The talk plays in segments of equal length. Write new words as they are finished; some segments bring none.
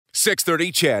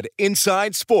6:30 CHED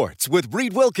Inside Sports with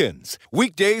Reed Wilkins.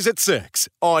 Weekdays at 6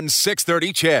 on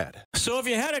 6:30 CHED. So if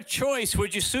you had a choice,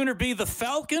 would you sooner be the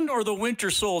Falcon or the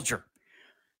Winter Soldier?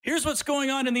 Here's what's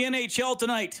going on in the NHL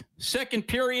tonight. Second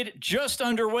period just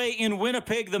underway in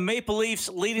Winnipeg. The Maple Leafs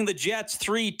leading the Jets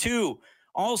 3-2.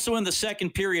 Also in the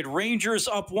second period, Rangers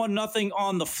up 1-0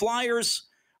 on the Flyers.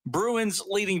 Bruins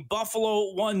leading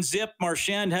Buffalo 1-0.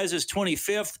 Marchand has his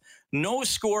 25th. No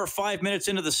score 5 minutes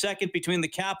into the second between the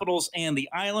Capitals and the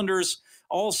Islanders.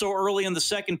 Also early in the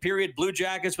second period, Blue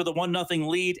Jackets with a 1-0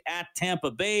 lead at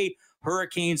Tampa Bay.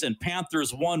 Hurricanes and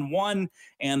Panthers 1-1,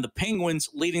 and the Penguins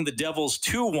leading the Devils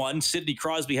 2-1. Sidney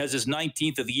Crosby has his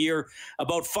 19th of the year.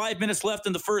 About 5 minutes left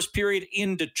in the first period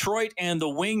in Detroit, and the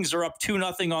Wings are up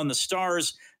 2-0 on the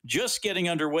Stars. Just getting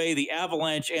underway, the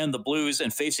Avalanche and the Blues,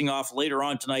 and facing off later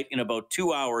on tonight in about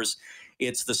 2 hours.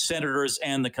 It's the Senators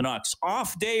and the Canucks.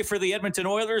 Off day for the Edmonton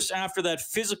Oilers after that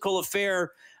physical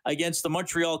affair against the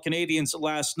Montreal Canadiens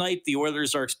last night. The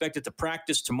Oilers are expected to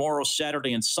practice tomorrow,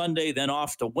 Saturday, and Sunday, then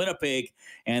off to Winnipeg,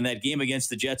 and that game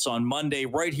against the Jets on Monday,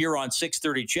 right here on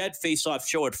 6:30 CHED. Face-off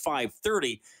show at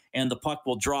 5:30, and the puck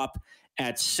will drop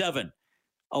at 7.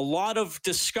 A lot of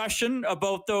discussion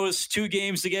about those two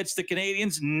games against the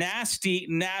Canadiens. Nasty,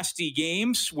 nasty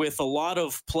games with a lot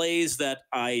of plays that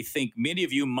I think many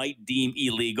of you might deem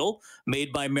illegal,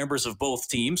 made by members of both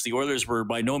teams. The Oilers were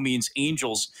by no means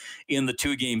angels in the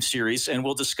two-game series, and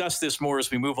we'll discuss this more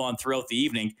as we move on throughout the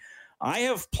evening. I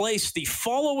have placed the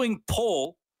following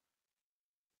poll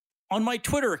on my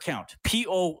Twitter account,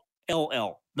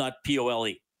 POLL, not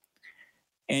POLE.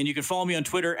 And you can follow me on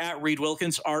Twitter at Reed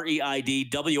Wilkins,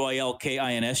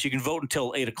 ReidWilkins. You can vote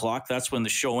until 8 o'clock. That's when the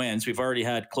show ends. We've already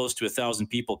had close to 1,000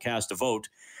 people cast a vote.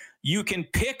 You can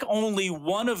pick only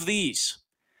one of these.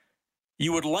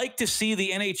 You would like to see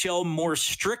the NHL more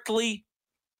strictly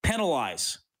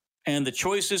penalize. And the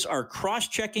choices are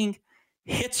cross-checking,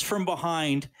 hits from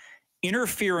behind,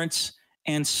 interference,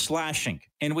 and slashing.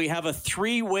 And we have a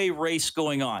three-way race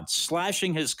going on.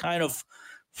 Slashing has kind of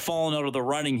fallen out of the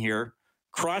running here.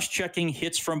 Cross-checking,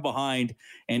 hits from behind,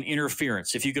 and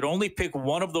interference. If you could only pick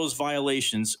one of those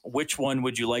violations, which one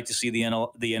would you like to see the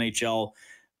NHL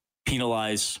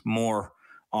penalize more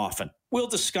often? We'll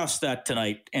discuss that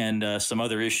tonight and some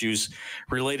other issues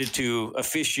related to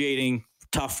officiating,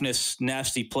 toughness,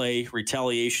 nasty play,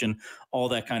 retaliation, all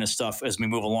that kind of stuff as we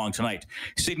move along tonight.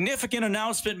 Significant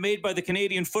announcement made by the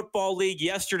Canadian Football League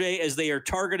yesterday as they are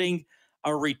targeting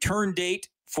a return date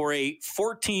for a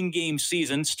 14-game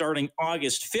season starting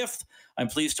August 5th. I'm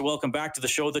pleased to welcome back to the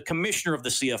show the commissioner of the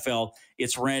CFL.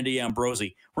 It's Randy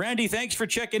Ambrosie. Randy, thanks for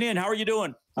checking in. How are you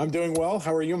doing? I'm doing well.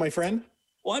 How are you, my friend?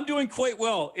 Well, I'm doing quite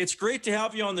well. It's great to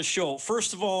have you on the show.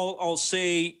 First of all, I'll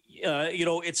say,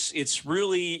 it's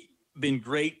really been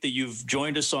great that you've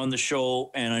joined us on the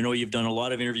show, and I know you've done a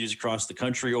lot of interviews across the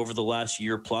country over the last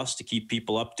year plus to keep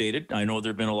people updated. I know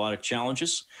there have been a lot of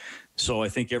challenges, so I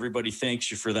think everybody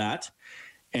thanks you for that.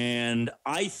 And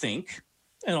I think,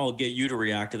 and I'll get you to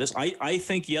react to this, I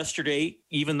think yesterday,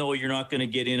 even though you're not going to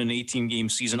get in an 18-game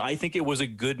season, I think it was a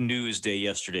good news day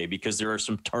yesterday because there are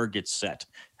some targets set.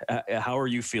 How are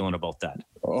you feeling about that?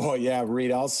 Oh, yeah,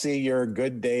 Reed, I'll see your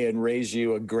good day and raise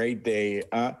you a great day.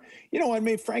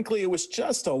 Frankly, it was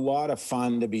just a lot of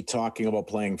fun to be talking about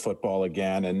playing football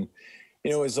again. And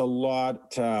it was a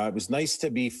lot. It was nice to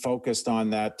be focused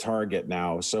on that target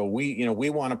now. So we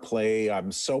want to play.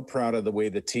 I'm so proud of the way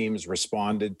the teams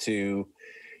responded to,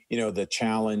 the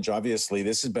challenge. Obviously,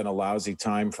 this has been a lousy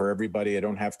time for everybody. I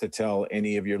don't have to tell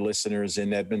any of your listeners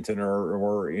in Edmonton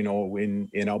or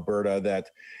in Alberta that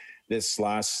this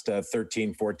last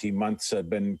 13, 14 months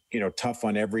have been, tough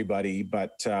on everybody.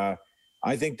 But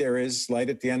I think there is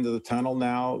light at the end of the tunnel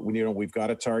now. We've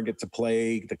got a target to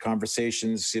play. The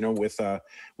conversations, with the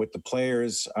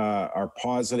players are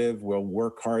positive. We'll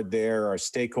work hard there. Our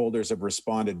stakeholders have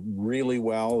responded really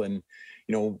well. And,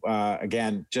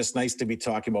 again, just nice to be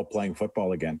talking about playing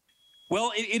football again.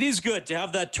 Well, it is good to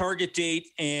have that target date,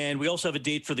 and we also have a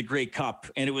date for the Grey Cup.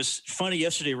 And it was funny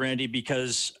yesterday, Randy,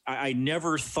 because I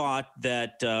never thought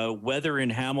that weather in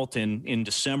Hamilton in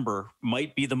December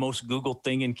might be the most Googled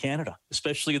thing in Canada,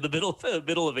 especially in the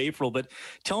middle of April. But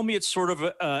tell me it's sort of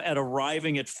at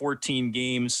arriving at 14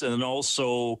 games and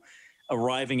also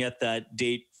arriving at that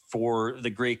date for the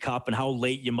Grey Cup and how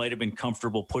late you might have been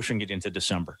comfortable pushing it into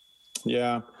December.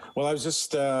 Yeah, well, I was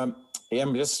just...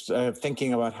 I'm just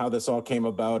thinking about how this all came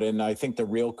about, and I think the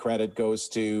real credit goes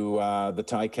to the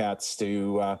Ticats,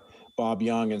 to Bob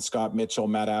Young and Scott Mitchell,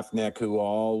 Matt Afneck, who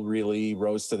all really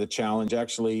rose to the challenge.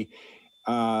 Actually,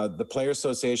 The Player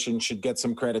Association should get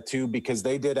some credit too, because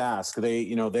they did ask.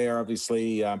 They are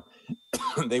obviously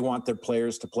they want their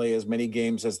players to play as many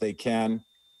games as they can,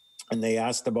 and they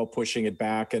asked about pushing it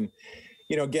back. And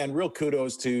again, real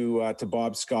kudos to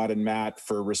Bob, Scott, and Matt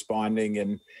for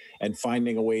responding and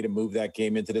finding a way to move that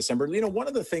game into December. One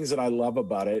of the things that I love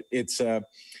about it,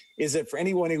 is that for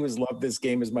anyone who has loved this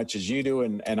game as much as you do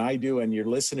and I do and your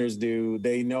listeners do,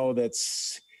 they know that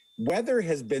weather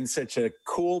has been such a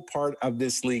cool part of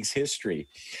this league's history.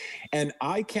 And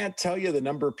I can't tell you the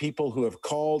number of people who have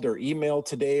called or emailed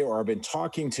today or I've been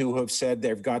talking to who have said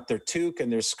they've got their toque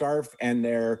and their scarf and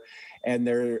their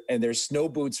snow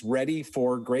boots ready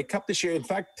for Grey Cup this year. In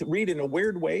fact, Reed, in a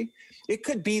weird way, it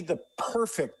could be the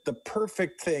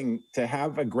perfect thing to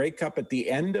have a Grey Cup at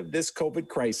the end of this COVID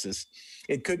crisis.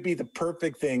 It could be the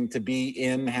perfect thing to be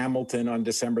in Hamilton on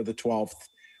December the 12th,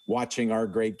 watching our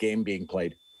great game being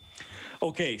played.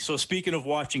 Okay, so speaking of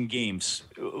watching games,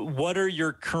 what are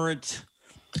your current,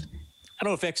 I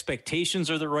don't know if expectations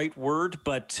are the right word,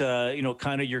 but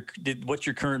kind of what's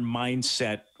your current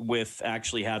mindset with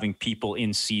actually having people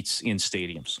in seats in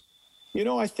stadiums?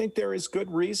 I think there is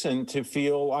good reason to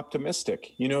feel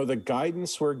optimistic. The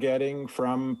guidance we're getting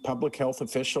from public health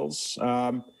officials,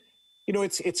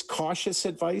 it's cautious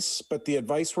advice, but the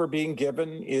advice we're being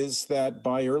given is that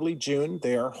by early June,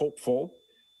 they are hopeful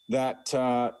that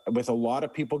with a lot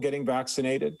of people getting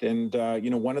vaccinated, and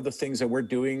one of the things that we're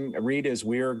doing, Reed, is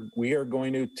we are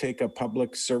going to take a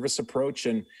public service approach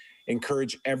and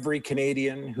encourage every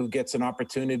Canadian who gets an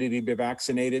opportunity to be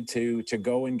vaccinated to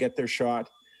go and get their shot.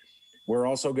 We're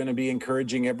also going to be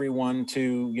encouraging everyone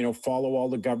to follow all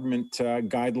the government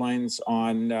guidelines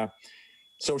on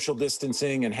social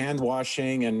distancing and hand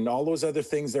washing and all those other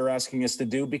things they're asking us to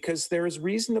do, because there is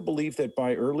reason to believe that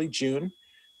by early June,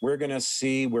 we're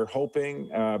hoping,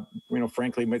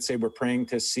 frankly, might say we're praying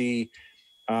to see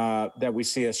that we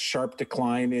see a sharp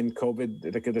decline in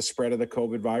COVID, the spread of the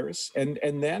COVID virus. And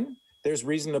then there's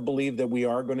reason to believe that we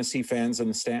are going to see fans in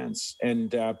the stands.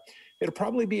 And it'll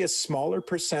probably be a smaller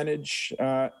percentage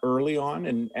early on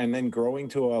and then growing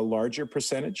to a larger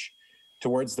percentage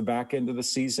towards the back end of the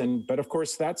season. But of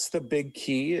course, that's the big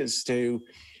key,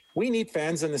 we need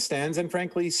fans in the stands, and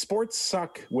frankly, sports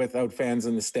suck without fans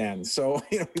in the stands. So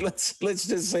let's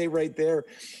just say right there,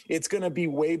 it's going to be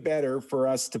way better for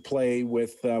us to play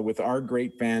with our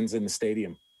great fans in the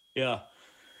stadium. Yeah.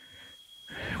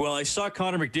 Well, I saw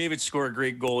Connor McDavid score a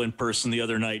great goal in person the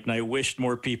other night, and I wished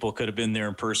more people could have been there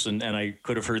in person, and I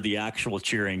could have heard the actual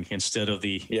cheering instead of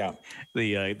the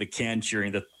canned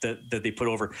cheering that they put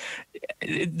over.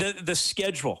 The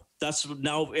schedule. That's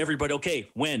now everybody. Okay,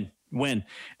 when?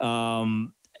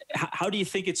 How do you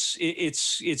think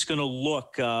it's going to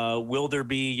look? Will there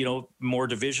be more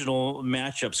divisional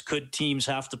matchups? Could teams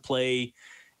have to play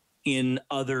in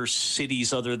other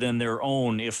cities other than their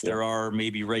own if there are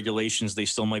maybe regulations they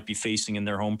still might be facing in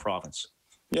their home province?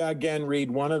 Yeah, again,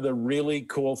 Reed, one of the really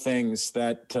cool things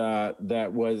that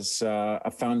was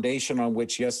a foundation on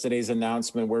which yesterday's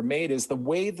announcement were made is the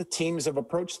way the teams have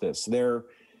approached this.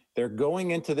 They're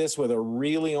going into this with a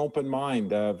really open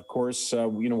mind. Of course,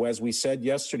 as we said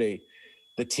yesterday,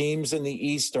 the teams in the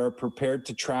East are prepared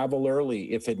to travel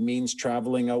early if it means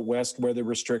traveling out west where the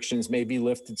restrictions may be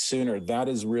lifted sooner. That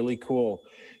is really cool.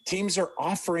 Teams are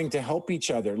offering to help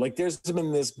each other. Like there's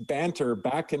been this banter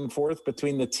back and forth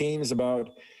between the teams about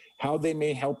how they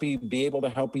may be able to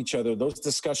help each other. Those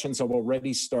discussions have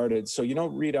already started. So,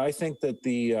 Rita, I think that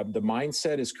the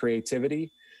mindset is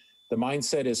creativity. The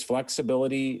mindset is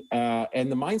flexibility,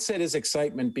 and the mindset is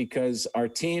excitement, because our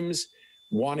teams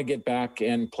want to get back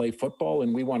and play football,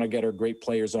 and we want to get our great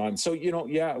players on. So,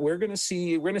 we're going to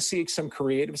see some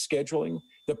creative scheduling.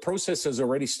 The process has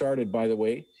already started, by the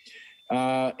way,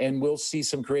 and we'll see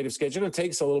some creative scheduling. It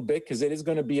takes a little bit because it is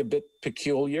going to be a bit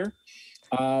peculiar,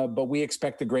 but we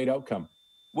expect a great outcome.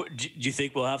 What, do you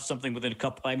think we'll have something within a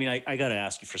couple? I mean, I got to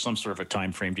ask you for some sort of a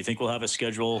time frame. Do you think we'll have a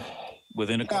schedule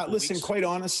within a couple listen, weeks? Quite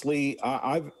honestly,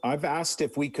 I've asked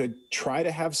if we could try to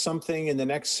have something in the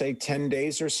next, say, 10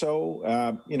 days or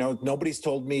so. Nobody's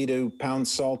told me to pound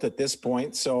salt at this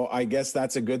point, so I guess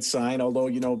that's a good sign. Although,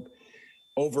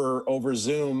 over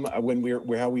Zoom, when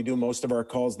we're how we do most of our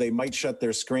calls, they might shut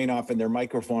their screen off and their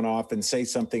microphone off and say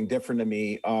something different to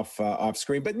me off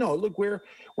screen. But no, look, we're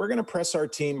going to press our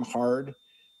team hard.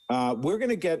 We're going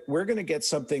to get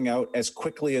something out as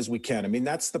quickly as we can. I mean,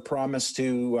 that's the promise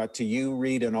to you,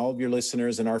 Reed, and all of your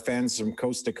listeners and our fans from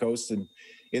coast to coast, and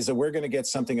is that we're going to get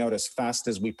something out as fast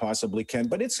as we possibly can.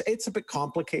 But it's a bit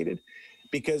complicated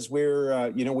because we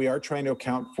are trying to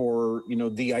account for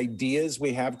the ideas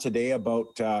we have today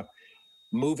about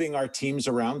moving our teams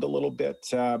around a little bit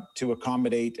to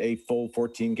accommodate a full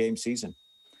 14-game season.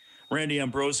 Randy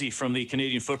Ambrosie from the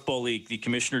Canadian Football League, the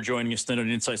commissioner, joining us then on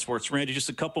Inside Sports. Randy, just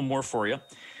a couple more for you.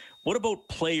 What about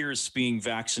players being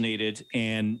vaccinated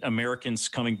and Americans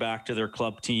coming back to their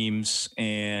club teams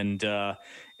and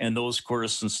those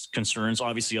concerns?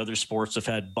 Obviously, other sports have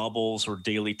had bubbles or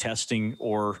daily testing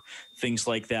or things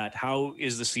like that. How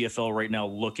is the CFL right now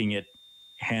looking at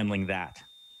handling that?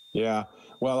 Yeah,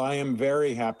 well, I am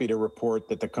very happy to report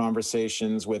that the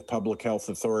conversations with public health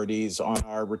authorities on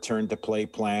our return to play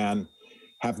plan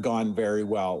have gone very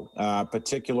well,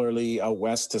 particularly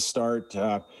west to start.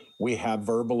 We have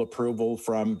verbal approval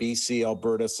from BC,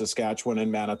 Alberta, Saskatchewan,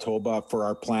 and Manitoba for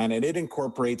our plan, and it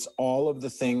incorporates all of the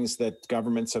things that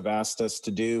governments have asked us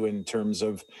to do in terms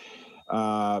of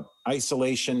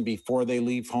isolation before they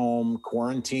leave home,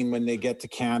 quarantine when they get to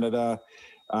Canada,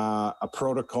 a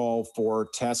protocol for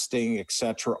testing, et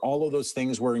cetera. All of those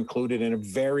things were included in a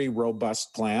very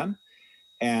robust plan.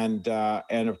 And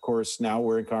of course, now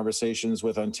we're in conversations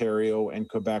with Ontario and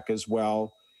Quebec as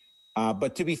well.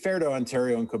 But to be fair to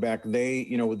Ontario and Quebec,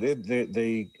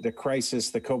 the crisis,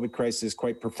 the COVID crisis, is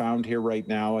quite profound here right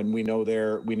now, and we know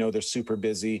they're super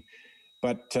busy.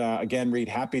 But again, Reed,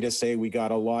 happy to say we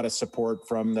got a lot of support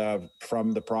from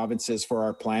the provinces for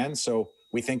our plan. So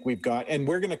we think we've got, and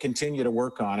we're going to continue to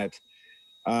work on it.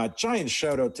 Giant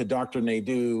shout out to Dr.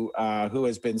 Naidoo, who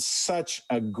has been such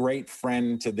a great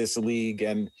friend to this league.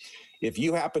 And if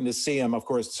you happen to see him, of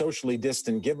course, socially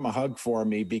distant, give him a hug for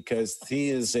me, because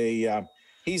he's a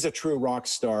true rock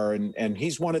star, and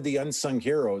he's one of the unsung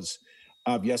heroes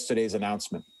of yesterday's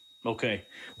announcement. Okay.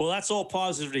 Well, that's all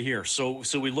positive to hear. So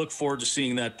we look forward to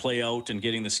seeing that play out and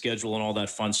getting the schedule and all that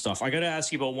fun stuff. I got to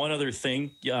ask you about one other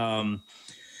thing.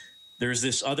 There's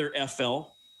this other FL,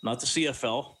 not the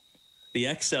CFL, the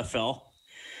XFL.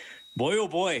 Boy, oh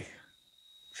boy.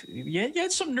 You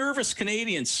had some nervous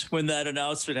Canadians when that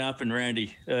announcement happened,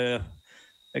 Randy. I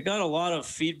got a lot of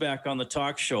feedback on the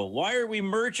talk show. Why are we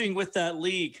merging with that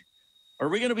league? Are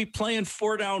we going to be playing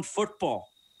 4-down football?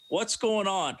 What's going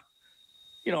on?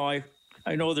 You know,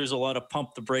 I know there's a lot of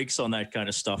pump the brakes on that kind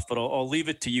of stuff, but I'll leave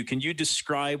it to you. Can you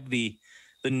describe the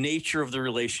nature of the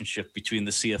relationship between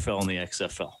the CFL and the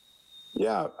XFL?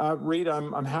 Yeah, Reed,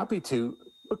 I'm happy to.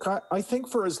 Look, I think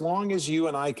for as long as you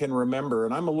and I can remember,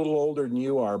 and I'm a little older than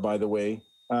you are, by the way,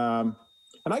 and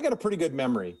I got a pretty good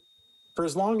memory. For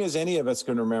as long as any of us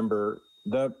can remember,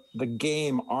 the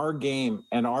game, our game,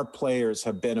 and our players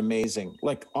have been amazing.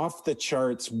 Like off the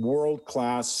charts,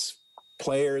 world-class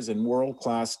players and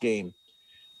world-class game.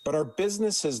 But our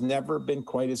business has never been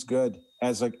quite as good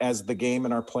as the game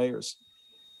and our players.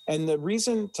 And the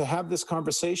reason to have this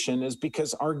conversation is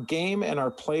because our game and our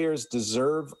players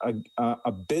deserve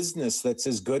a business that's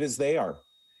as good as they are.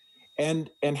 And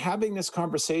having this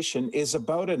conversation is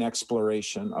about an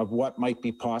exploration of what might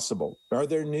be possible. Are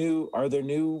there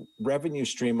new revenue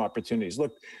stream opportunities?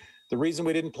 Look, the reason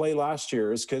we didn't play last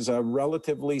year is because a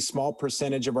relatively small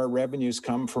percentage of our revenues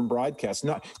come from broadcast.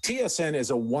 TSN is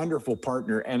a wonderful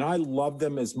partner, and I love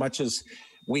them as much as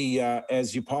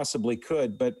as you possibly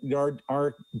could, but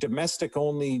our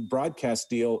domestic-only broadcast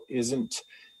deal isn't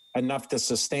enough to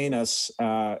sustain us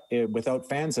without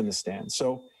fans in the stands.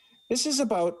 So this is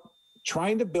about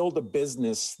trying to build a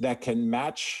business that can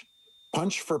match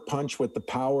punch for punch with the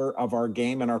power of our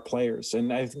game and our players.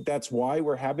 And I think that's why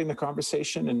we're having the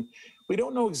conversation. And we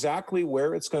don't know exactly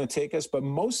where it's going to take us, but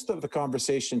most of the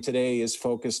conversation today is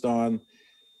focused on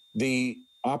the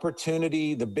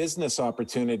opportunity, the business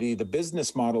opportunity, the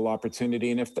business model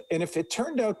opportunity. And if it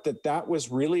turned out that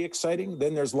was really exciting,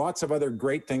 then there's lots of other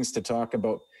great things to talk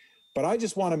about. But I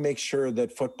just want to make sure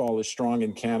that football is strong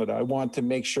in Canada. I want to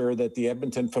make sure that the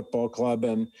Edmonton Football Club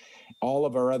and all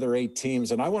of our other 8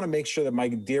 teams, and I want to make sure that my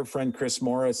dear friend Chris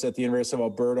Morris at the University of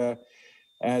Alberta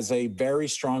has a very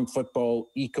strong football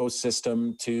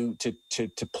ecosystem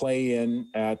to play in,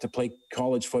 to play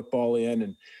college football in,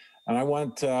 and I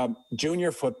want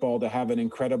junior football to have an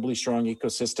incredibly strong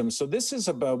ecosystem. So this is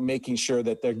about making sure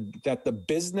that the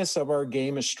business of our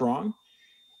game is strong,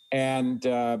 and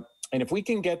if we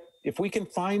can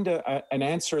find an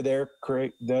answer there,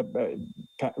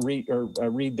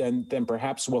 Reed, then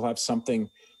perhaps we'll have something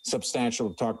substantial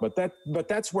to talk about. But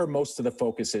that's where most of the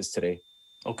focus is today.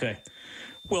 Okay.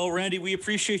 Well, Randy, we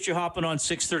appreciate you hopping on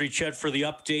 630 Ched for the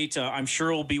update. I'm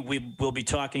sure we'll be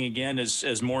talking again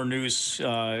as more news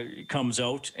comes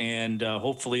out, and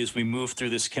hopefully as we move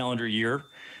through this calendar year,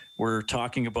 we're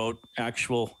talking about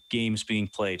actual games being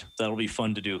played. That'll be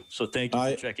fun to do. So thank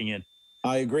you for checking in.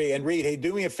 I agree. And Reed, hey,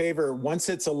 do me a favor. Once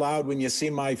it's allowed, when you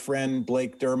see my friend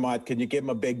Blake Dermott, can you give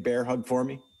him a big bear hug for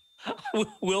me?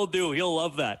 Will do. He'll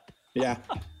love that. Yeah.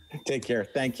 Take care.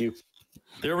 Thank you.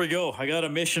 There we go. I got a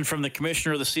mission from the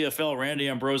commissioner of the CFL, Randy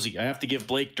Ambrosie. I have to give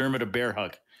Blake Dermott a bear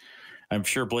hug. I'm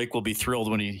sure Blake will be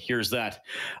thrilled when he hears that.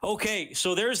 Okay,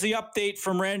 so there's the update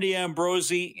from Randy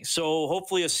Ambrosie. So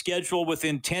hopefully a schedule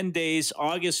within 10 days,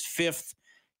 August 5th,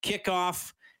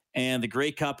 kickoff, and the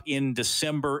Grey Cup in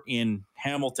December in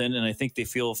Hamilton. And I think they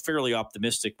feel fairly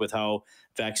optimistic with how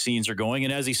vaccines are going.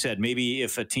 And as he said, maybe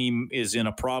if a team is in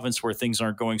a province where things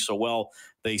aren't going so well,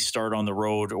 they start on the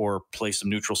road or play some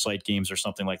neutral site games or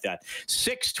something like that.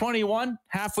 6:21,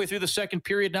 halfway through the second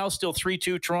period now, still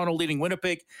 3-2, Toronto leading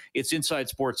Winnipeg. It's Inside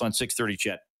Sports on 630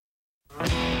 Chet.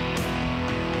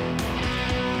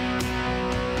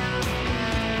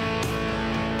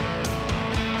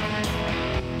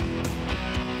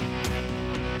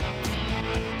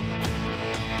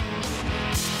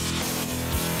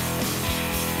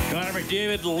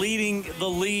 McDavid leading the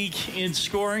league in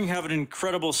scoring, have an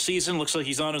incredible season. Looks like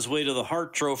he's on his way to the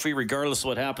Hart Trophy, regardless of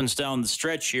what happens down the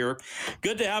stretch here.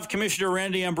 Good to have Commissioner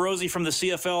Randy Ambrosie from the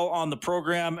CFL on the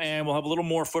program, and we'll have a little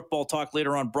more football talk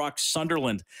later on. Brock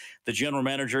Sunderland, the general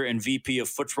manager and VP of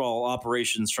football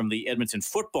operations from the Edmonton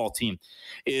football team,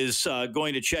 is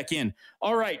going to check in.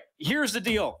 All right, here's the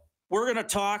deal. We're going to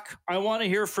talk. I want to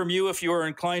hear from you if you are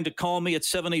inclined to call me at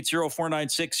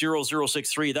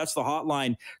 780-496-0063. That's the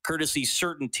hotline, courtesy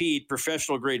CertainTeed,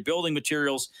 professional-grade building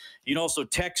materials. You can also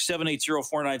text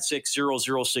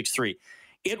 780-496-0063.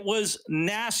 It was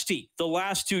nasty, the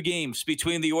last two games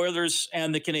between the Oilers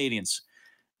and the Canadiens.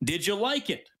 Did you like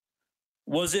it?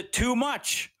 Was it too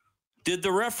much? Did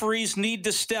the referees need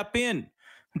to step in?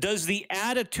 Does the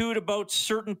attitude about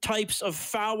certain types of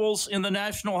fouls in the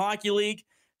National Hockey League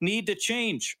need to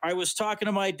change? I was talking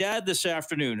to my dad this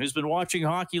afternoon, who's been watching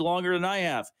hockey longer than I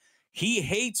have. He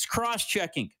hates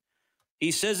cross-checking. He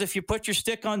says if you put your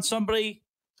stick on somebody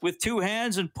with two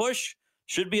hands and push,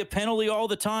 should be a penalty all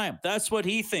the time. That's what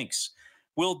he thinks.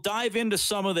 We'll dive into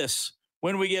some of this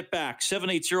when we get back.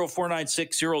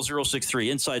 780-496-0063.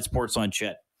 Inside Sports on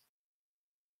Chet.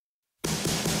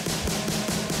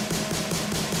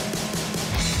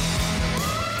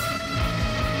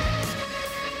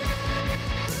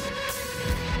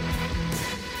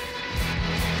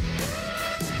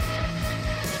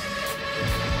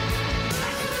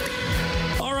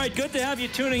 Good to have you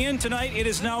tuning in tonight. It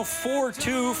is now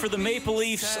 4-2 for the Maple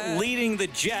Leafs, leading the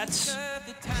Jets.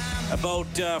 About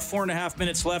 4.5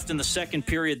 minutes left in the second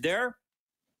period there.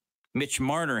 Mitch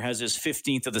Marner has his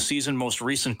 15th of the season, most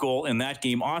recent goal in that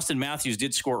game. Austin Matthews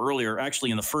did score earlier,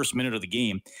 actually in the first minute of the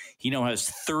game. He now has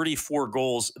 34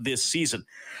 goals this season.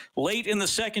 Late in the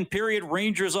second period,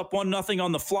 Rangers up 1-0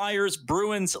 on the Flyers.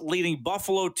 Bruins leading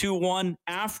Buffalo 2-1.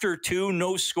 After two,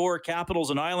 no score, Capitals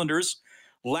and Islanders.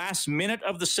 Last minute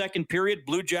of the second period,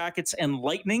 Blue Jackets and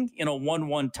Lightning in a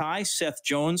 1-1 tie. Seth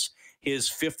Jones, his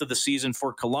 5th of the season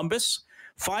for Columbus.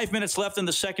 5 minutes left in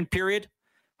the second period.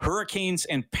 Hurricanes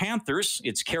and Panthers.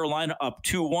 It's Carolina up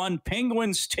 2-1.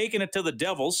 Penguins taking it to the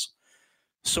Devils.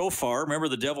 So far, remember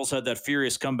the Devils had that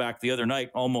furious comeback the other night,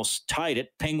 almost tied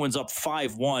it. Penguins up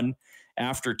 5-1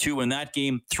 after two in that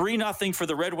game. 3-0 for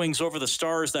the Red Wings over the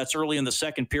Stars. That's early in the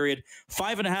second period.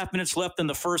 5.5 minutes left in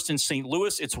the first in St.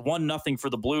 Louis. It's 1-0 for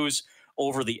the Blues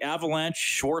over the Avalanche.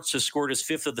 Schwartz has scored his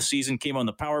 5th of the season, came on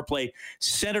the power play.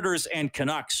 Senators and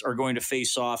Canucks are going to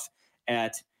face off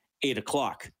at 8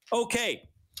 o'clock. Okay.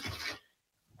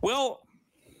 Well,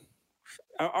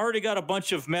 I already got a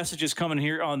bunch of messages coming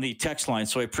here on the text line,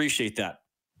 so I appreciate that.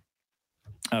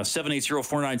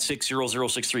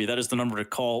 780-496-0063. That is the number to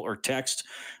call or text.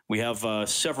 We have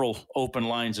several open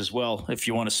lines as well if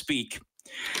you want to speak.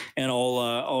 And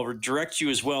I'll direct you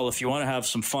as well if you want to have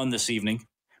some fun this evening.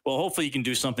 Well, hopefully you can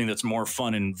do something that's more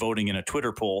fun in voting in a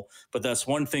Twitter poll, but that's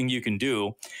one thing you can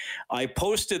do. I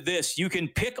posted this. You can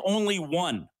pick only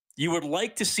one. You would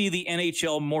like to see the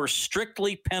NHL more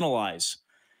strictly penalize.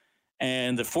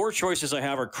 And the 4 choices I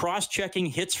have are cross-checking,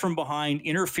 hits from behind,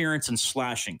 interference, and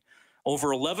slashing.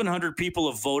 Over 1,100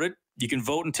 people have voted. You can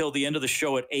vote until the end of the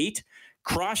show at 8.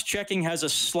 Cross-checking has a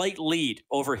slight lead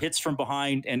over hits from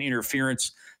behind and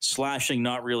interference. Slashing,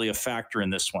 not really a factor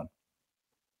in this one.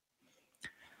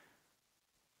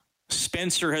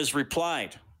 Spencer has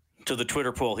replied to the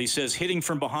Twitter poll. He says, hitting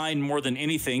from behind more than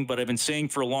anything, but I've been saying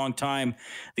for a long time,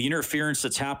 the interference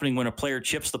that's happening when a player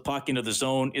chips the puck into the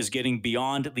zone is getting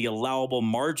beyond the allowable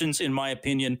margins, in my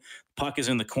opinion. Puck is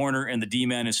in the corner, and the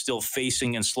D-man is still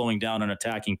facing and slowing down an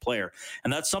attacking player.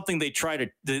 And that's something they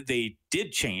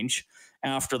did change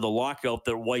after the lockout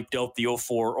that wiped out the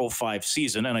 04-05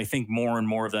 season, and I think more and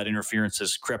more of that interference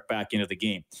has crept back into the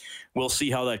game. We'll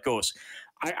see how that goes.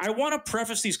 I want to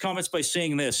preface these comments by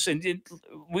saying this, and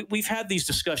we've had these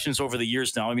discussions over the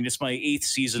years now. I mean, it's my 8th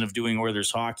season of doing Oilers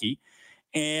hockey,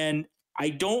 and I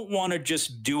don't want to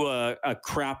just do a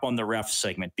crap on the ref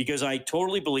segment, because I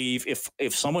totally believe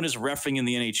if someone is reffing in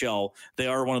the NHL, they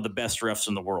are one of the best refs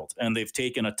in the world, and they've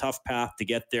taken a tough path to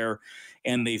get there,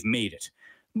 and they've made it.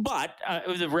 But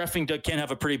the reffing can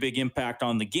have a pretty big impact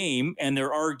on the game, and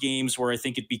there are games where I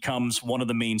think it becomes one of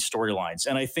the main storylines.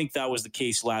 And I think that was the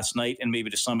case last night, and maybe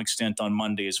to some extent on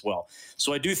Monday as well.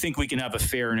 So I do think we can have a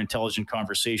fair and intelligent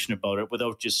conversation about it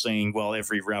without just saying, well,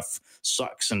 every ref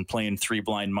sucks and playing three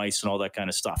blind mice and all that kind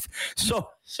of stuff.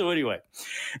 So anyway,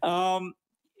 I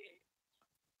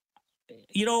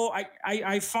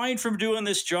find from doing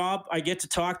this job, I get to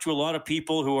talk to a lot of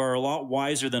people who are a lot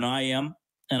wiser than I am.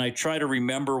 And I try to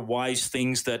remember wise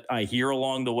things that I hear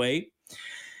along the way.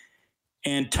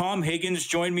 And Tom Higgins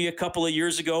joined me a couple of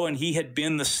years ago, and he had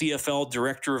been the CFL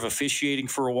director of officiating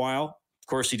for a while. Of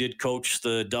course, he did coach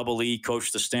the Double E,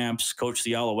 coach the Stamps, coach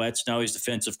the Alouettes. Now he's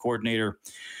defensive coordinator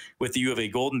with the U of A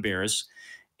Golden Bears.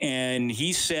 And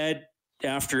he said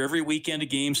after every weekend of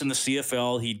games in the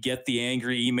CFL, he'd get the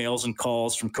angry emails and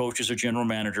calls from coaches or general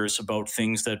managers about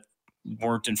things that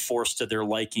weren't enforced to their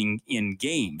liking in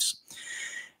games.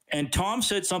 And Tom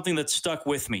said something that stuck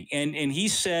with me. And he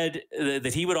said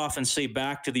that he would often say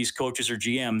back to these coaches or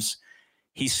GMs,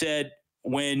 he said,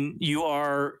 when you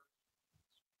are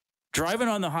driving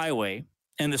on the highway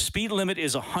and the speed limit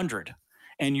is 100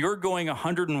 and you're going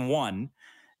 101,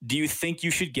 do you think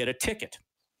you should get a ticket?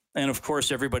 And of course,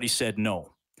 everybody said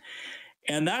no.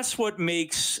 And that's what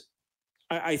makes,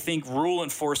 I think, rule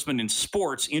enforcement in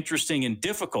sports interesting and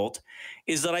difficult,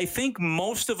 is that I think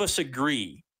most of us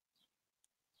agree.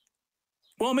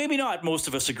 Well, maybe not most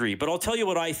of us agree, but I'll tell you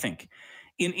what I think.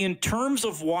 In terms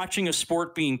of watching a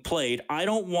sport being played, I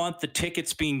don't want the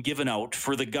tickets being given out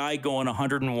for the guy going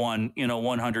 101 in a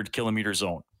 100-kilometer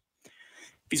zone.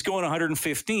 If he's going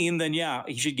 115, then yeah,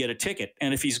 he should get a ticket.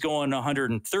 And if he's going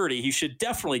 130, he should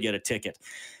definitely get a ticket.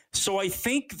 So I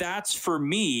think that's, for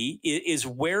me, is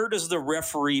where does the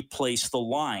referee place the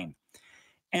line?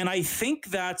 And I think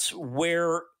that's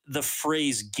where the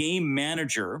phrase game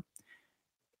manager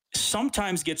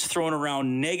sometimes gets thrown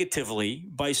around negatively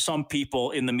by some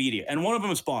people in the media. And one of them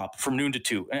is Bob from Noon to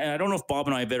 2. And I don't know if Bob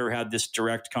and I have ever had this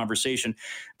direct conversation,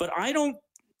 but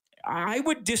I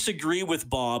would disagree with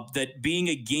Bob that being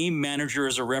a game manager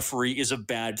as a referee is a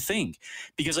bad thing,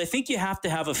 because I think you have to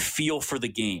have a feel for the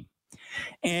game.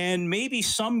 And maybe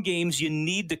some games you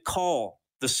need to call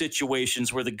the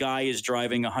situations where the guy is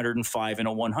driving 105 in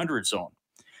a 100 zone.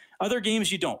 Other games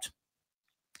you don't.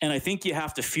 And I think you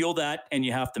have to feel that, and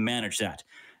you have to manage that.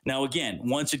 Now, again,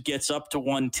 once it gets up to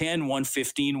 110,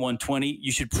 115, 120,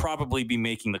 you should probably be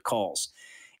making the calls.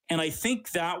 And I think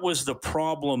that was the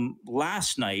problem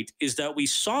last night, is that we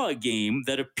saw a game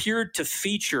that appeared to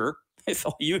feature, if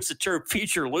I'll use the term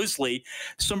feature loosely,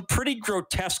 some pretty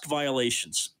grotesque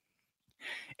violations.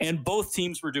 And both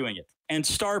teams were doing it. And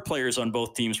star players on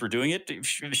both teams were doing it.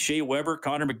 Shea Weber,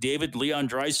 Connor McDavid, Leon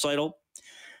Draisaitl,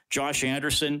 Josh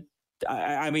Anderson.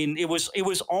 I mean, it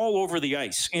was all over the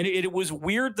ice. And it was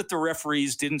weird that the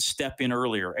referees didn't step in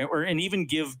earlier and even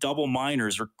give double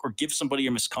minors or give somebody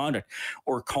a misconduct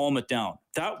or calm it down.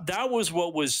 That was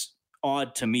what was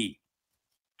odd to me.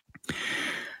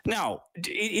 Now,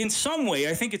 in some way,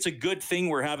 I think it's a good thing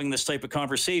we're having this type of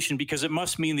conversation, because it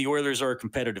must mean the Oilers are a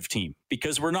competitive team,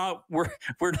 because we're not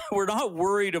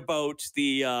worried about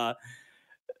the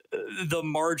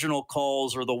marginal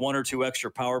calls or the one or two extra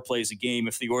power plays a game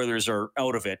if the Oilers are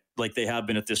out of it, like they have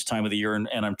been at this time of the year.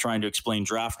 And I'm trying to explain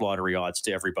draft lottery odds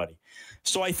to everybody.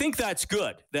 So I think that's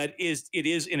good. It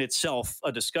is in itself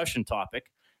a discussion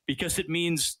topic, because it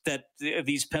means that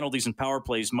these penalties and power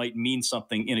plays might mean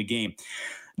something in a game.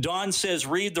 Don says,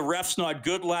 Reed, the ref's not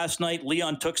good last night.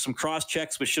 Leon took some cross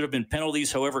checks, which should have been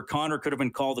penalties. However, Connor could have been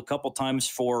called a couple times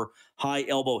for high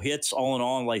elbow hits. All in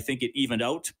all, I think it evened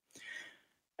out.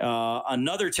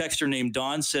 Another texter named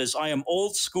Don says, I am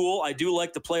old school. I do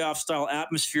like the playoff style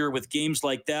atmosphere with games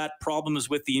like that. Problem is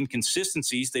with the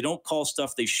inconsistencies. They don't call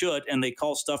stuff they should, and they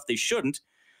call stuff they shouldn't.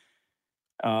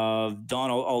 Don,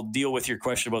 I'll deal with your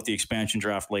question about the expansion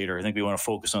draft later. I think we want to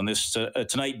focus on this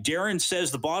tonight. Darren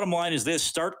says the bottom line is this: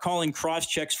 start calling cross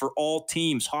checks for all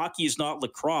teams. Hockey is not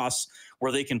lacrosse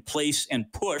where they can place and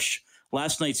push.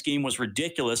 Last night's game was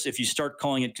ridiculous. If you start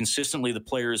calling it consistently, the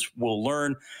players will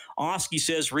learn. Oski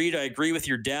says, Reed, I agree with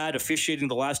your dad. Officiating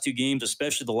the last two games,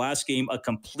 especially the last game, a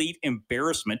complete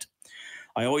embarrassment.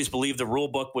 I always believed the rule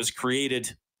book was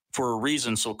created for a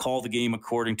reason, so call the game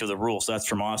according to the rules. That's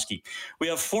from Oski. We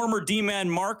have former D-man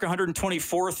Mark,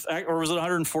 124th, or was it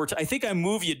 114th? I think I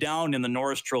move you down in the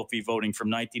Norris Trophy voting from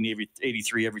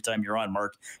 1983 every time you're on,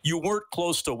 Mark. You weren't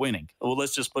close to winning. Well,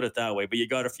 let's just put it that way, but you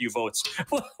got a few votes.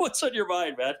 What's on your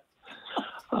mind, man?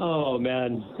 Oh,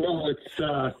 man. No, it's,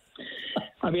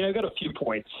 I've got a few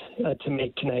points to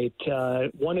make tonight.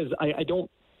 One is I don't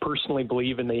personally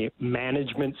believe in the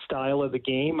management style of the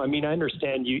game. I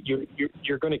understand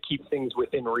you're going to keep things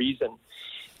within reason.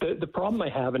 The problem I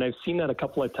have, and I've seen that a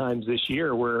couple of times this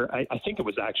year, where I think it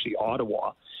was actually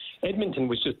Ottawa, Edmonton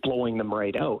was just blowing them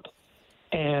right out.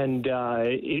 And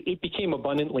it became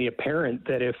abundantly apparent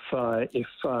that if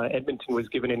Edmonton was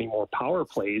given any more power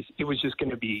plays, it was just going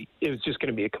to be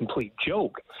a complete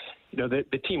joke.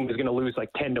 The team was going to lose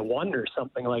like 10-1 or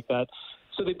something like that.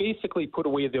 So they basically put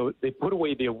away the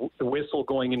whistle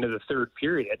going into the third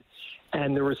period,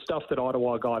 and there was stuff that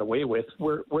Ottawa got away with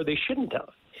where they shouldn't have.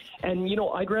 And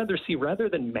I'd rather see, rather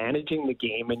than managing the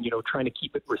game and trying to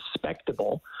keep it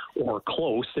respectable or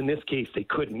close. In this case, they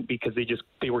couldn't because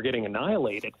they were getting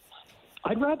annihilated.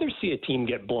 I'd rather see a team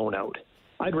get blown out.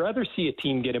 I'd rather see a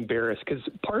team get embarrassed, because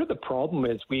part of the problem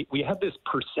is we have this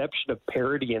perception of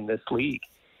parity in this league.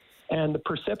 And the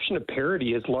perception of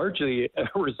parity is largely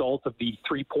a result of the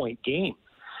 3-point game,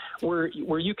 where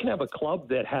you can have a club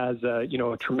that has a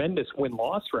tremendous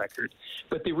win-loss record,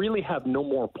 but they really have no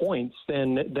more points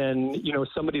than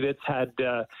somebody that's had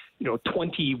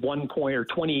 21 point or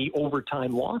 20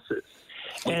 overtime losses.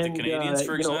 Like the Canadians,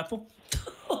 for example?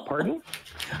 Pardon?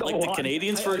 Like the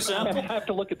Canadians, for example? I have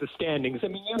to look at the standings.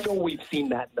 We've seen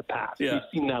that in the past. Yeah. We've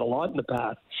seen that a lot in the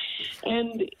past.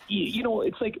 And,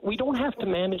 it's like we don't have to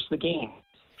manage the game.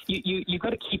 You got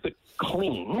to keep it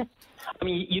clean.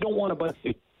 You don't want a bunch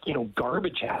of,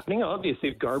 garbage happening. Obviously,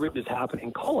 if garbage is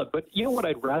happening, call it. But you know what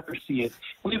I'd rather see is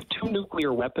we have 2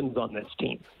 nuclear weapons on this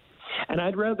team. And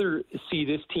I'd rather see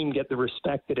this team get the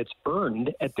respect that it's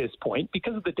earned at this point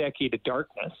because of the decade of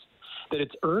darkness, that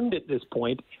it's earned at this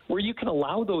point, where you can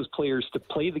allow those players to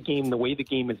play the game the way the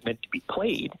game is meant to be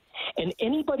played. And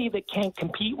anybody that can't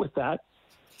compete with that,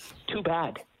 too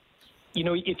bad.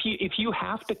 If you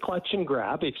have to clutch and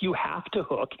grab, if you have to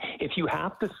hook, if you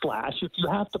have to slash, if you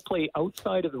have to play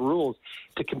outside of the rules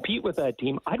to compete with that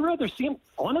team, I'd rather see them,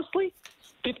 honestly,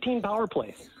 15 power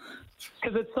plays.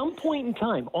 Because at some point in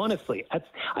time, honestly,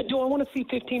 do I want to see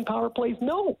 15 power plays?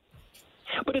 No.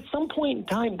 But at some point in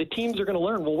time, the teams are going to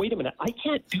learn, well, wait a minute, I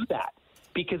can't do that.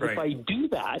 Because if I do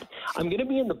that, I'm going to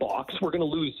be in the box. We're going to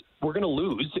lose.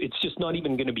 It's just not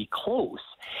even going to be close.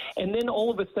 And then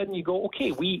all of a sudden you go,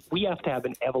 okay, we have to have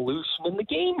an evolution in the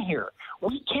game here.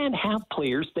 We can't have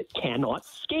players that cannot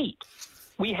skate.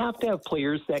 We have to have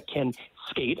players that can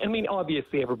skate.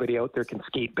 Obviously everybody out there can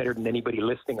skate better than anybody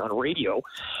listening on radio,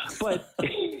 but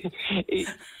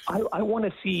I want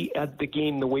to see the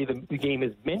game the way the game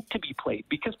is meant to be played,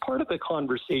 because part of the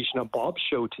conversation on Bob's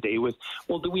show today was,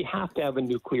 well, do we have to have a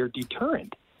nuclear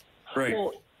deterrent? Right.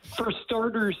 Well, for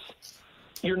starters,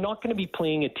 you're not going to be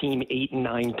playing a team 8 and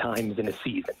 9 times in a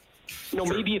season. Sure.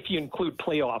 Maybe if you include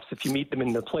playoffs, if you meet them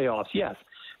in the playoffs, yes.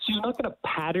 So you're not going to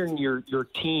pattern your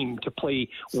team to play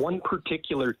one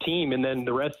particular team and then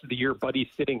the rest of the year Buddy's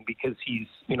sitting because he's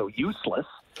useless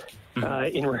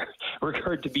in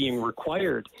regard to being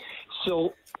required.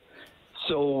 So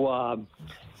all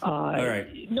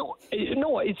right. No,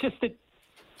 it's just that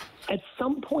at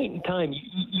some point in time,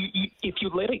 you if you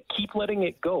keep letting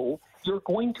it go, you're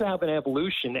going to have an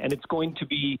evolution, and it's going to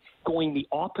be going the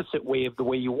opposite way of the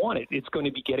way you want it. It's going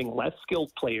to be getting less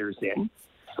skilled players in.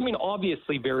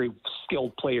 Obviously very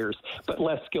skilled players, but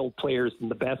less skilled players than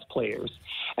the best players.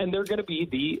 And they're going to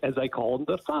be as I call them,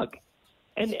 the thug.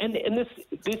 And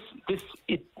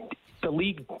the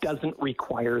league doesn't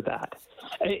require that.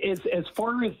 As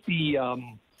far as the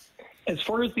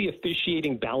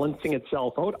officiating balancing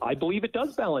itself out, I believe it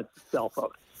does balance itself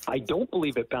out. I don't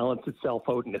believe it balances itself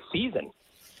out in a season.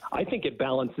 I think it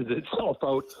balances itself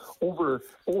out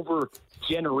over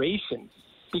generations.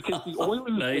 Because the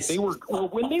Oilers, nice.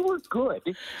 when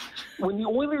the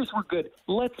Oilers were good,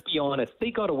 let's be honest, they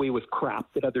got away with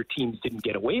crap that other teams didn't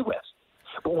get away with.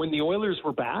 But when the Oilers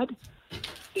were bad,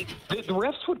 the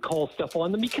refs would call stuff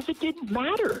on them because it didn't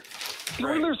matter. The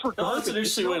Oilers were garbage. That's an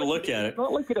interesting way to look at it. It's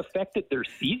not like it affected their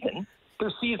season.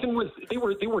 Their season was they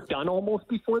were done almost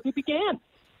before they began.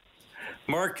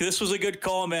 Mark, this was a good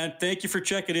call, man. Thank you for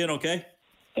checking in, okay?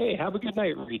 Hey, have a good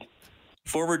night, Reed.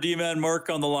 Former D-man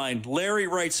Mark on the line. Larry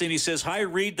writes in, he says, "Hi,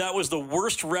 Reed, that was the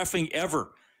worst reffing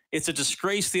ever. It's a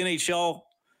disgrace to the NHL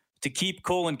to keep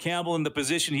Colin Campbell in the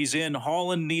position he's in.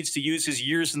 Holland needs to use his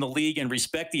years in the league and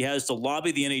respect he has to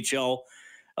lobby the NHL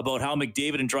about how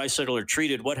McDavid and Draisaitl are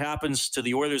treated. What happens to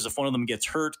the Oilers if one of them gets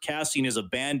hurt? Casting is a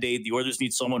Band-Aid. The Oilers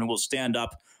need someone who will stand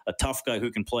up, a tough guy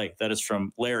who can play. That is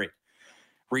from Larry.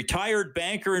 Retired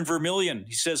banker in Vermilion.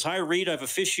 He says, hi, Reed. I've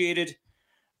officiated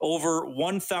over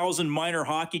 1,000 minor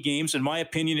hockey games. In my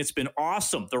opinion, it's been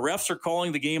awesome. The refs are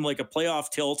calling the game like a playoff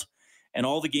tilt, and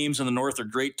all the games in the North are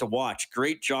great to watch.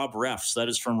 Great job, refs. That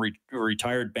is from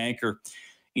retired banker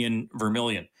in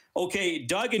Vermilion. Okay,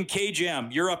 Doug and K-Jam,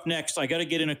 you're up next. I got to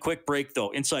get in a quick break, though.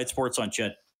 Inside Sports on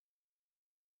Ched.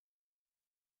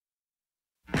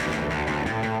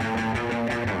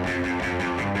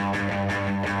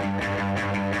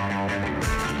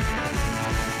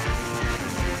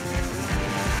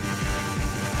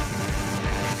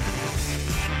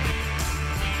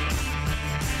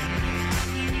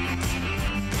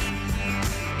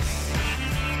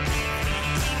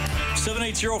 Seven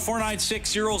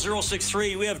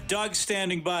 780-496-0063. We have Doug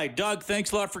standing by. Doug,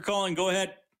 thanks a lot for calling. Go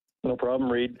ahead. No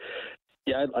problem, Reed.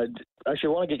 Yeah, I actually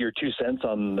want to get your 2 cents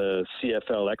on the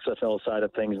CFL, XFL side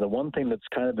of things. The one thing that's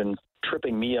kind of been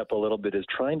tripping me up a little bit is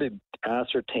trying to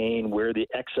ascertain where the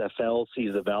XFL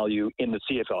sees the value in the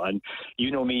CFL. And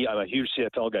you know me, I'm a huge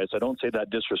CFL guy, so I don't say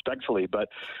that disrespectfully, but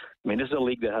I mean, this is a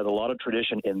league that has a lot of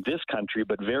tradition in this country,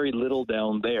 but very little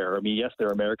down there. I mean, yes, there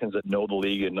are Americans that know the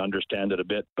league and understand it a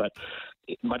bit, but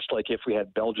much like if we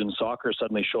had Belgian soccer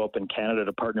suddenly show up in Canada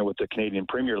to partner with the Canadian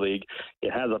Premier League,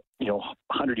 it has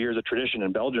 100 years of tradition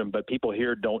in Belgium, but people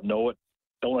here don't know it,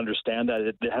 don't understand that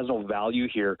it has no value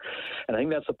here. And I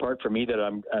think that's the part for me that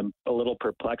I'm a little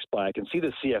perplexed by. I can see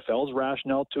the CFL's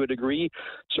rationale to a degree,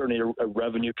 certainly a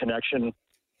revenue connection in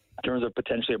terms of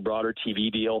potentially a broader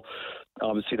TV deal.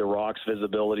 Obviously the Rock's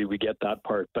visibility, we get that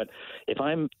part. But if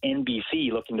I'm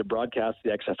NBC looking to broadcast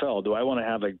the XFL, do I want to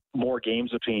have more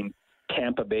games between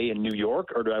Tampa Bay and New York,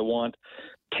 or do I want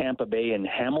Tampa Bay and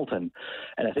Hamilton?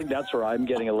 And I think that's where I'm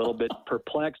getting a little bit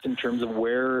perplexed in terms of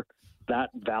where that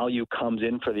value comes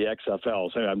in for the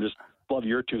XFL. So I'm just love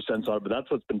your 2 cents on it, but that's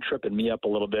what's been tripping me up a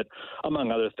little bit,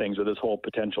 among other things, with this whole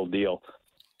potential deal.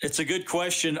 It's a good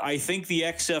question. I think the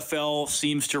XFL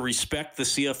seems to respect the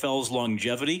CFL's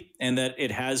longevity and that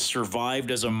it has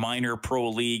survived as a minor pro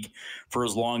league for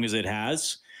as long as it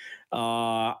has.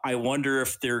 I wonder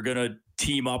if they're going to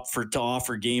team up to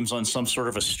offer games on some sort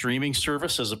of a streaming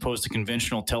service as opposed to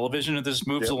conventional television as this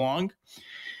moves along.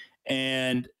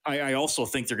 And I also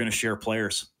think they're going to share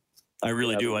players. I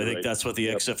really do. I think that's what the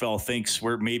XFL thinks.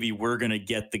 We're going to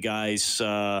get the guys,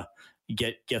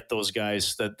 get those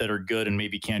guys that are good and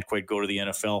maybe can't quite go to the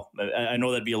NFL. I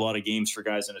know that'd be a lot of games for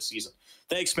guys in a season.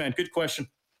 Thanks, man. Good question.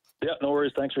 Yeah, no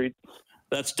worries. Thanks, Reed.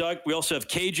 That's Doug. We also have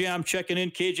K-Jam checking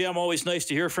in. K-Jam, always nice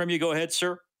to hear from you. Go ahead,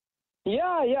 sir. Yeah.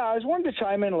 I was wanting to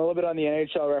chime in a little bit on the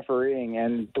NHL refereeing,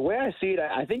 and the way I see it,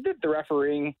 I think that the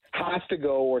refereeing has to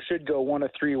go or should go one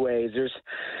of three ways. There's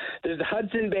the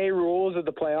Hudson Bay rules of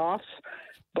the playoffs,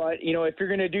 but if you're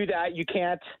going to do that, you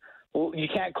can't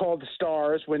call the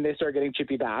Stars when they start getting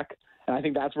chippy back, and I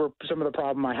think that's where some of the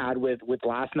problem I had with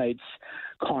last night's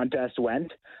contest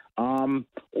went.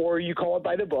 Or you call it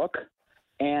by the book,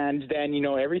 and then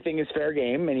everything is fair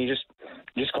game, and you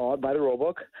just call it by the rule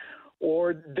book.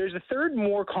 Or there's a third,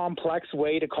 more complex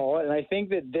way to call it, and I think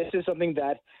that this is something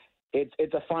that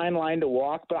it's a fine line to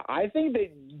walk. But I think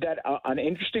that an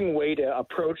interesting way to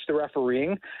approach the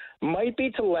refereeing might be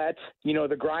to let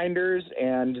the grinders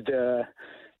and the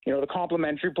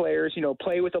complimentary players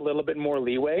play with a little bit more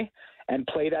leeway and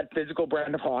play that physical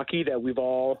brand of hockey that we've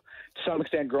all to some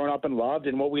extent grown up and loved,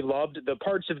 and what we loved, the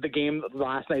parts of the game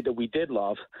last night that we did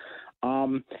love.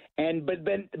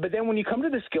 But then when you come to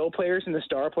the skill players and the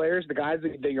star players, the guys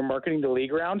that you're marketing the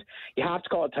league around, you have to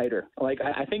call it tighter. Like,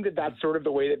 I think that's sort of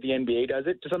the way that the NBA does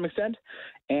it to some extent.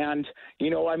 And,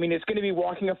 it's going to be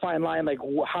walking a fine line. Like,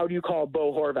 how do you call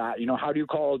Bo Horvat? How do you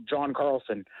call John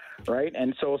Carlson? Right.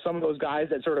 And so some of those guys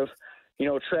that sort of,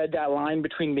 tread that line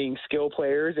between being skill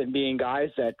players and being guys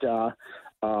that,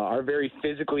 are very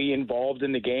physically involved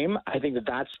in the game. I think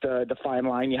that's the fine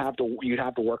line you'd have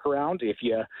to work around if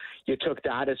you took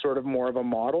that as sort of more of a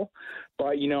model.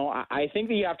 But I think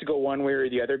that you have to go one way or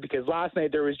the other, because last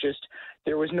night there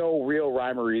was no real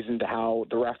rhyme or reason to how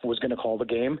the ref was going to call the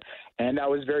game, and that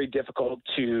was very difficult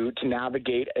to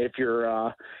navigate if you're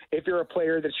a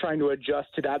player that's trying to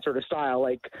adjust to that sort of style,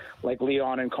 like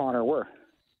Leon and Connor were.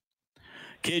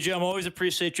 KJ, I always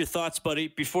appreciate your thoughts, buddy.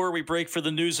 Before we break for the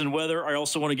news and weather, I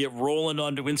also want to get Roland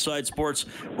onto Inside Sports.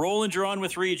 Roland, you're on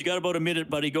with Reed. You got about a minute,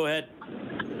 buddy. Go ahead.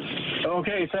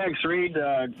 Okay, thanks, Reed.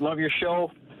 Love your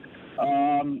show.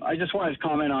 I just wanted to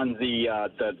comment on the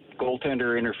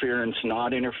goaltender interference,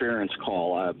 not interference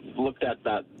call. I looked at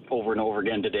that over and over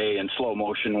again today in slow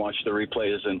motion, watched the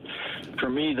replays. And for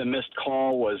me, the missed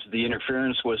call was the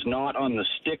interference was not on the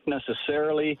stick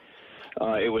necessarily.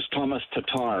 It was Thomas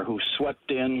Tatar who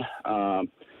swept in,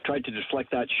 tried to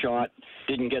deflect that shot,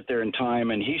 didn't get there in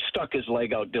time, and he stuck his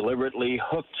leg out deliberately,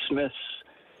 hooked Smith's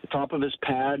top of his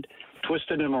pad,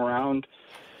 twisted him around,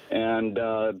 and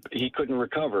he couldn't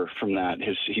recover from that.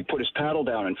 He put his paddle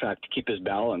down, in fact, to keep his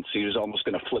balance. He was almost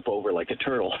going to flip over like a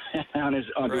turtle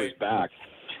onto his back.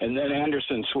 And then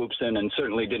Anderson swoops in and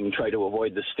certainly didn't try to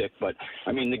avoid the stick. But,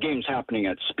 I mean, the game's happening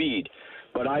at speed.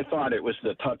 But I thought it was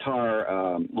the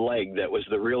Tatar leg that was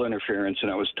the real interference, and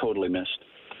it was totally missed.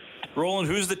 Roland,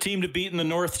 who's the team to beat in the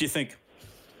North, do you think?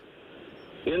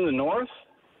 In the North?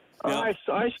 Yeah.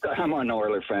 I'm an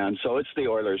Oiler fan, so it's the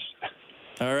Oilers.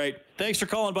 All right. Thanks for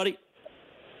calling, buddy.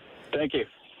 Thank you.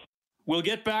 We'll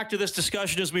get back to this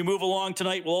discussion as we move along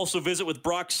tonight. We'll also visit with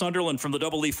Brock Sunderland from the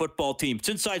Double E football team. It's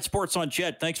Inside Sports on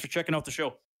Ched. Thanks for checking out the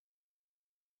show.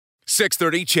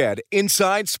 6:30 Ched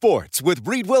Inside Sports with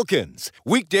Reed Wilkins.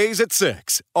 Weekdays at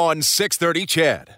 6 on 6:30 Ched.